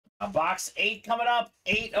Box 8 coming up.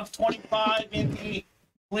 8 of 25 in the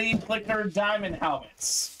Flea Flicker Diamond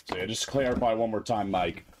helmets. So yeah, just to clarify one more time,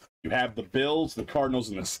 Mike. You have the Bills, the Cardinals,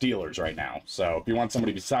 and the Steelers right now. So if you want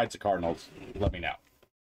somebody besides the Cardinals, let me know.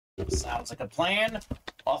 Sounds like a plan.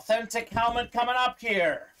 Authentic helmet coming up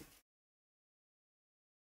here.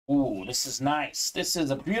 Ooh, this is nice. This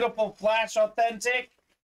is a beautiful Flash Authentic.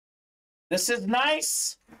 This is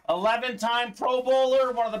nice. 11-time Pro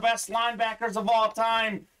Bowler, one of the best linebackers of all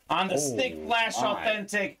time on the Stick Flash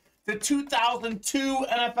Authentic. The 2002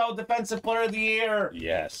 NFL Defensive Player of the Year.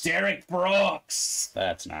 Yes. Derrick Brooks.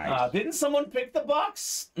 That's nice. Didn't someone pick the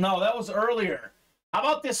Bucs? No, that was earlier. How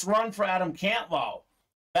about this run for Adam Cantwell?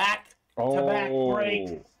 Back-to-back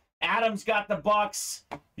break. Adam's got the Bucs.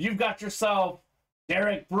 You've got yourself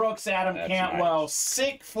Derrick Brooks, Adam Cantwell. Nice.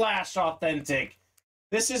 Sick Flash Authentic.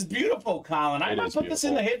 This is beautiful, Colin. I might put this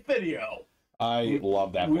in the hit video. I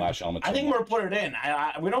love that Flash helmet. I think we're going to put it in.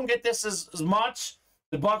 We don't get this as much.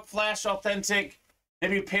 The Buck Flash Authentic.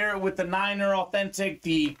 Maybe pair it with the Niner Authentic,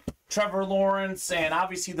 the Trevor Lawrence, and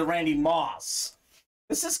obviously the Randy Moss.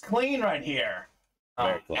 This is clean right here.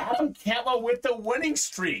 Adam Cantwell with the winning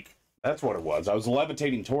streak. That's what it was. I was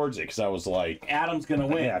levitating towards it because I was like, Adam's going to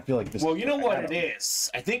win. Yeah, I feel like this. Well, you know what it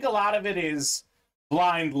is? I think a lot of it is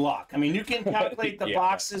blind luck. I mean, you can calculate the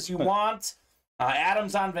boxes you want.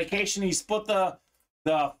 Adam's on vacation. He put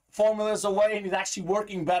the formulas away, and he's actually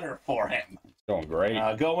working better for him. Going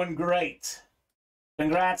great. Going great.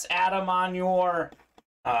 Congrats, Adam, on your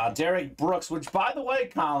Derrick Brooks, which, by the way,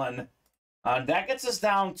 Colin, that gets us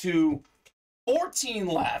down to 14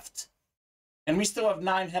 left, and we still have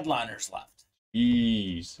 9 headliners left.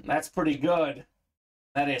 Jeez. That's pretty good.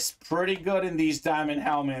 That is pretty good in these diamond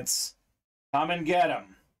helmets. Come and get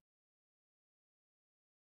them.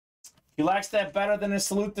 He likes that better than his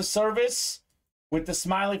Salute the Service with the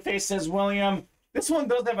smiley face, says William. This one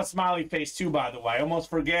does have a smiley face, too, by the way. I almost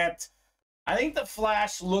forget. I think the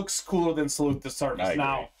Flash looks cooler than Salute the Service.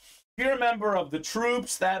 Now, if you're a member of the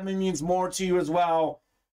troops, that means more to you as well.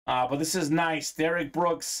 But this is nice. Derrick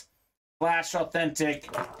Brooks, Flash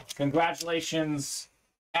Authentic. Congratulations,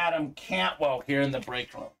 Adam Cantwell here in the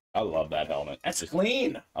break room. I love that helmet. That's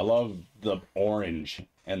clean. I love the orange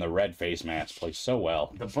and the red face mask. Play so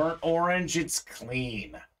well. The burnt orange, it's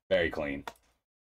clean. Very clean.